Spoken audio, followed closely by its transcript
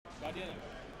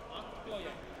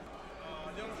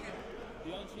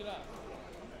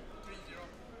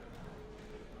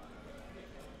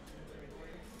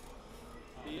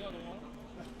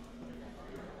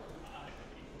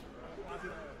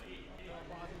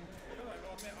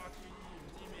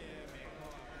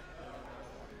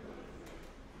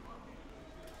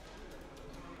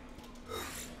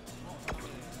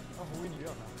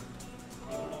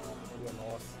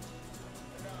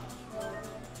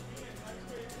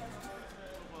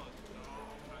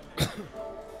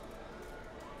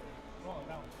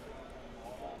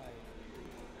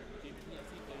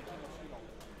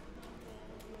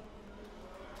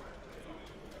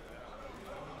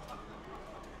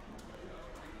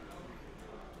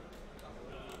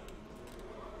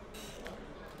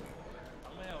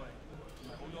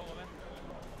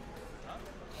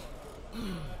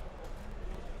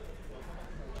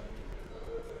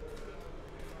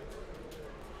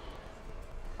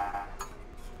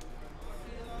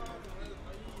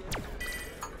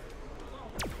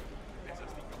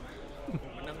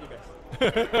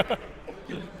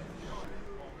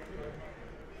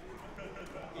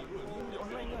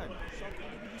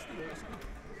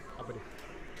Apa dia?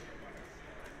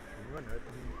 Ini mana?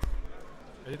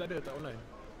 Jadi tak ada, tak online.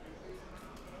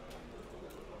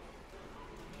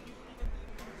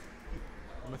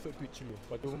 Masuk Twitch dulu.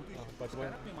 Lepas tu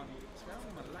sekarang memang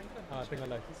live kan? Tengah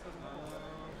live.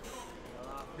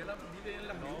 Dalam bila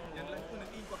yang live tu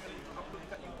nanti kau akan upload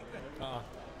kat YouTube kan? Kau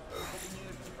punya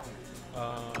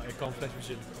account Flash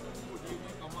Vision.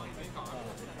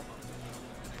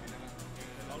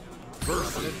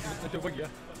 Nanti aku bagi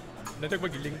lah. Nanti aku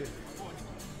bagi link dia.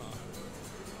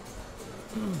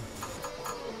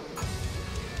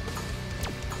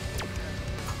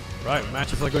 Right,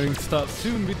 matches are going to start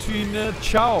soon between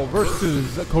Chow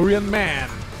versus Koreaman.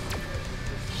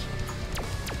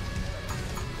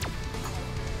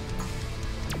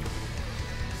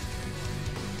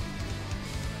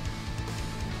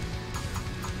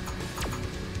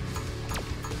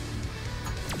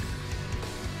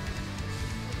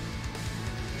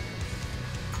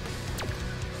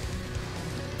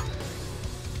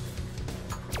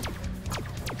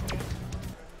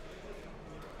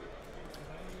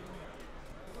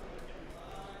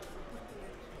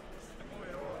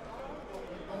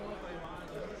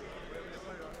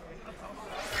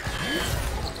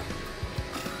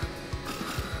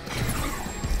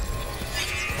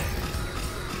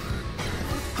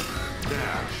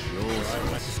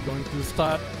 Going to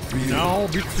start now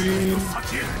between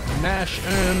Nash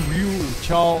and Ryu.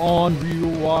 Chow on Ryu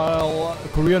while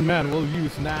Koreaman will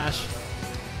use Nash.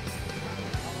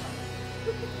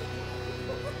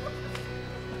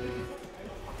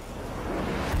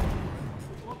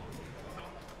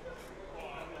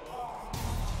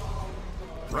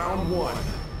 Round 1.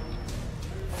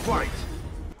 Fight!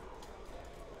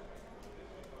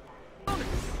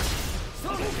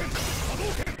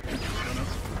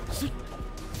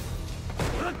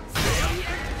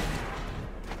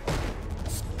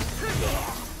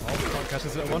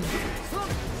 Catches that one.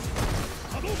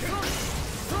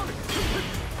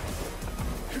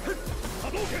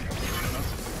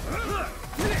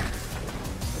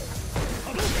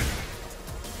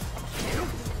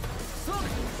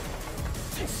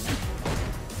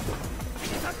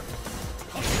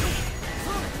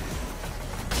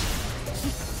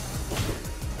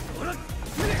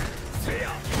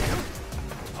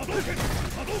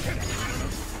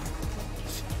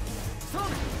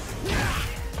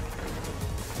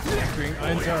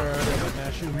 Enter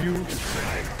Nash and Ryu,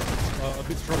 a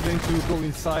bit struggling to go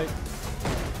inside.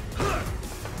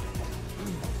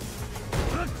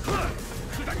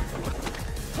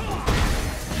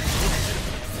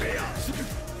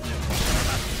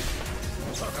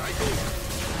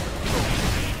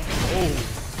 Oh,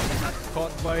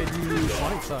 caught by the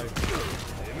right side.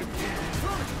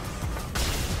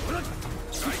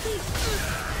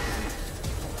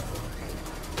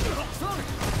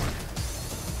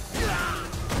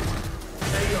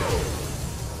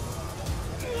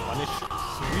 Punish,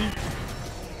 sweet.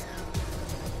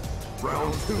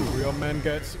 Round 2. Koreaman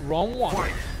gets round 1.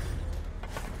 Fight!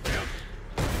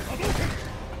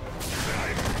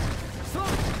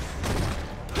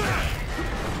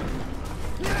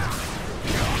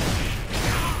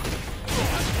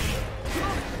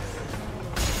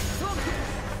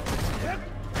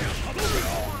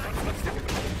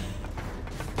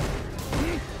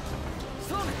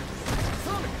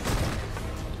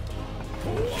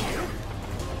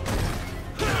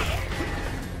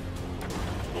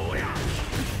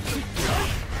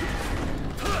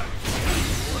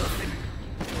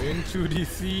 Into the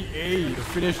CA to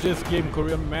finish this game.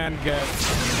 Koreaman gets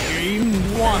game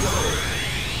 1.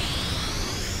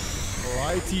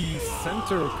 Righty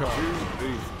center card.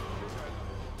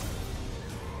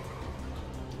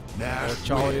 Nash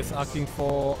Chow is asking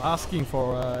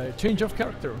for a change of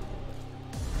character.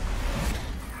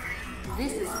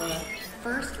 This is the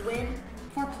first win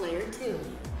for player 2.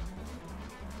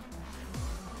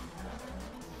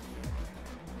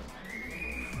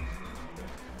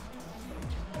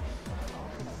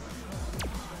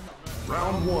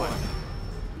 Round 1.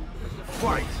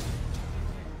 Fight!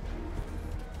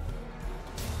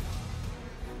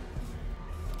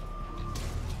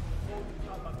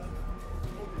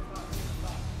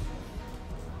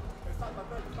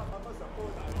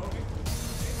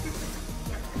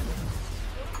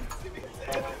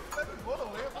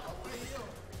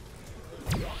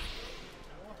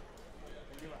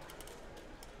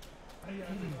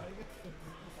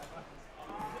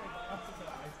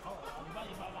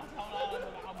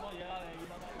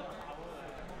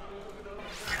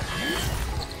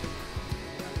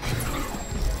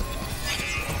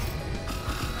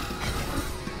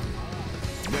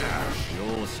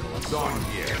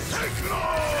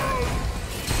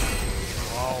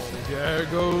 Wow, there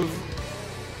goes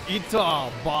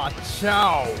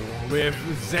DaiChow with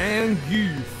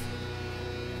Zangief.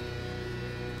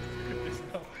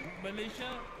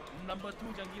 Malaysia number 2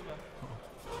 Zangief.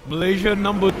 Malaysia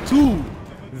number 2,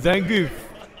 Zangief.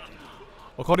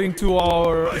 According to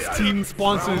our esteemed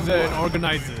sponsors and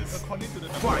organizers. According to the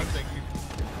number 1 Zangief.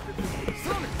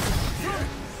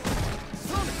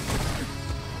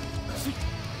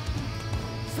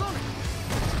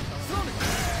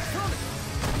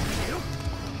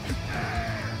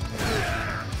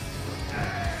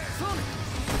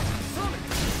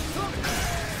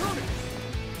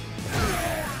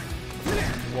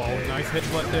 Wow, nice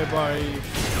headbutt there by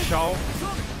Chow.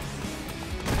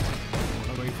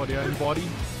 Not going for the iron body.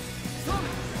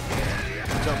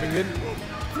 Jumping in.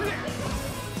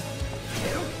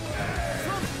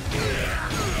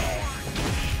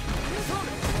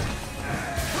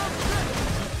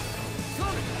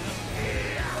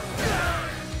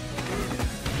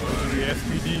 The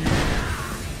SPD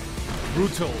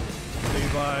brutal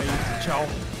played by Chow.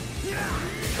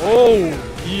 Oh,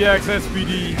 EX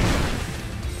SPD.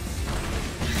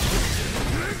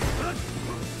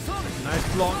 Nice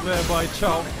block there by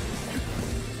Chow.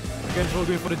 Again, Chow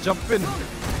going for the jump in.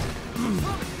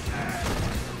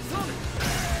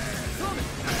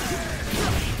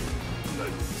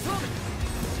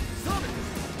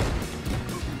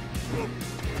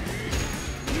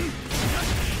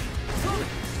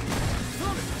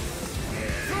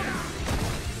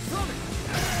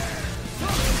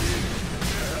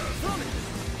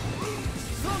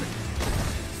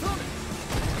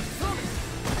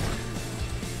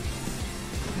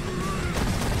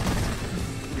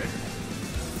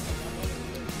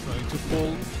 Trying to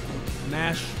pull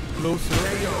Nash closer.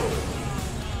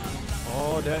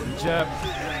 Oh, that jab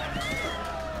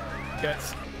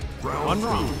gets one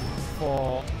round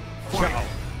for Chow.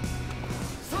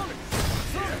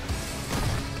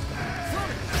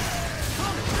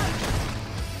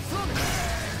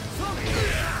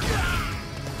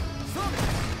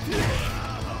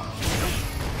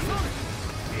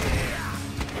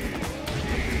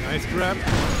 Nice grab.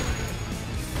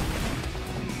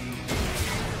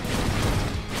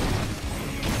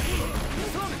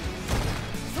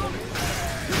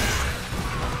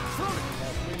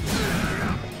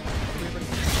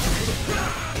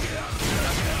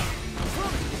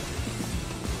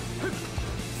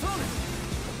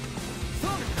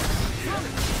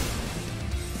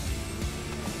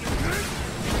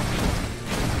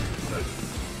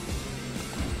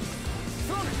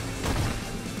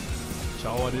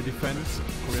 Chow on the defense.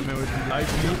 Koreaman with the live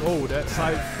lead. Oh, that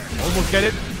side. Almost get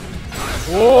it.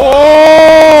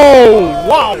 Oh!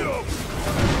 Wow!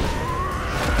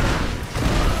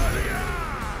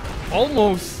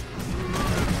 Almost.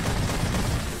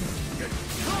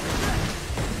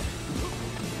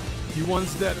 He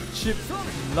wants that chip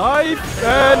live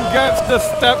and gets the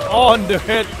step on the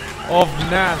head of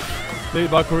Nash. Played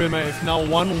by Koreaman. It's now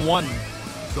 1-1.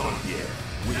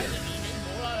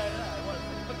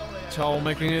 Chow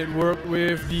making it work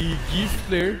with the gift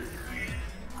player.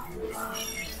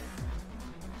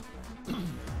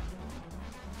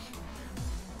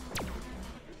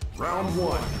 Round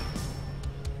 1.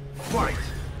 Fight!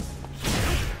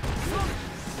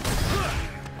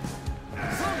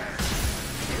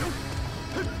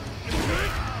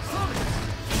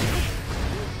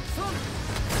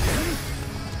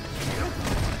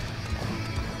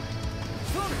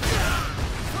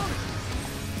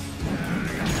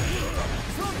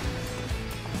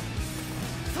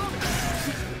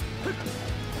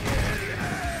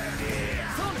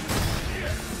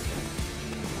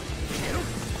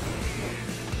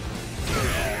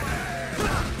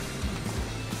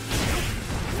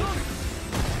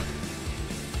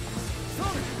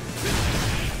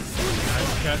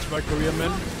 Catch by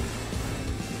Koreaman.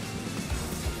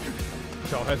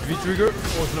 Chow has V-trigger.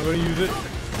 Oh, it's not going to use it.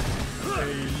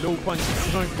 A low punch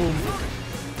strike boom.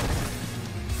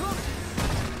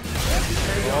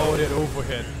 Oh, that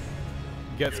overhead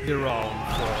gets the round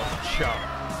for Chow,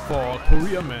 for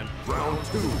Koreaman. Round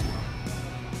 2.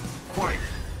 Fight!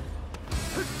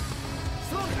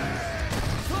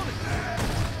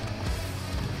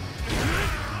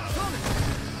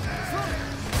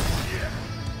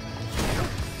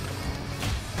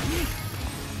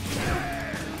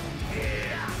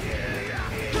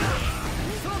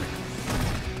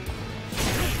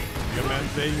 Koreaman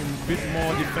playing a bit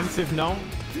more defensive now.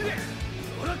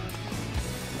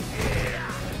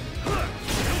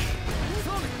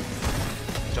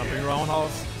 Jumping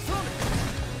roundhouse.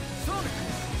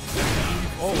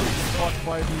 Oh, caught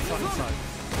by the side.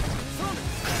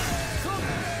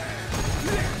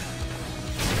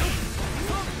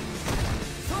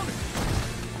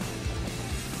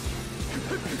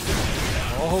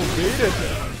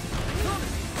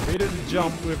 Baited the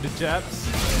jump with the jabs.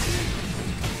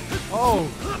 Oh!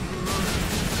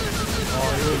 Oh,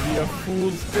 it will be a full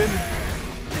spin.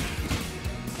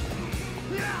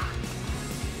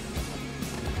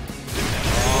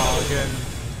 Oh, again.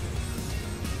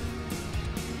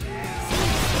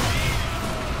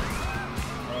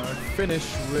 Finish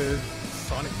with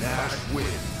Sonic Nash Attack.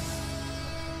 wins.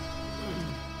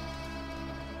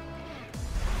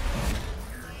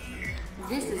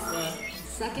 This is the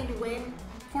second win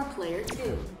for player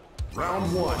 2.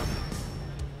 Round 1.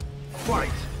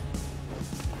 Fight.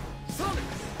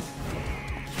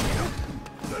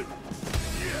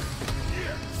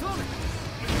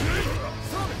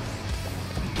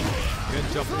 Again,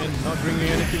 jump in, not bringing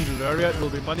anything to the area. Will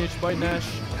be punished by Nash.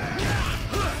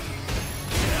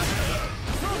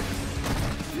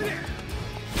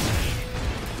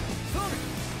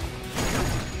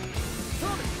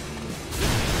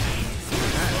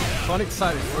 Sonic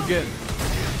Silence again.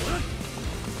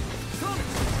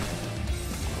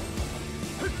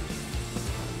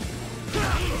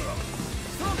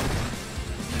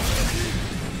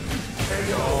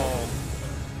 Oh,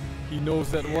 he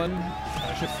knows that one.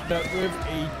 I should start with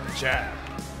a jab.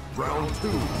 Round 2.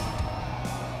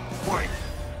 Fight.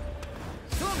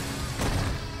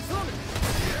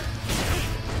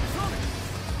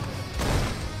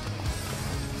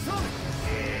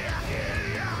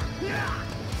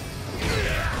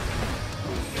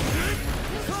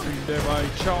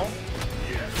 DaiChow.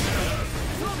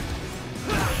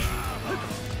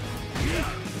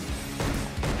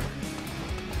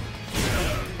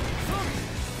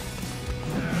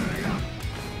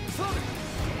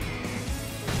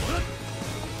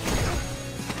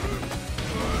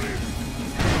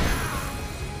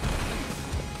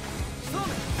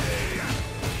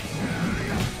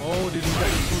 Oh, didn't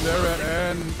get through there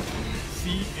and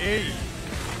CA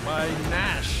by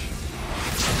Nash.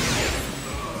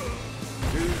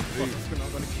 It's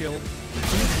not gonna kill.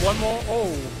 One more.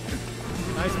 Oh,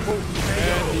 nice move.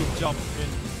 And he jumped in.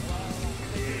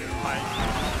 Nice.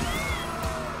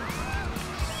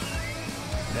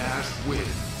 Nash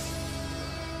wins.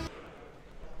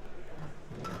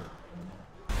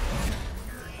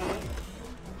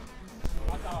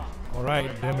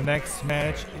 Alright, the next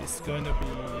match is going to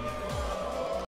be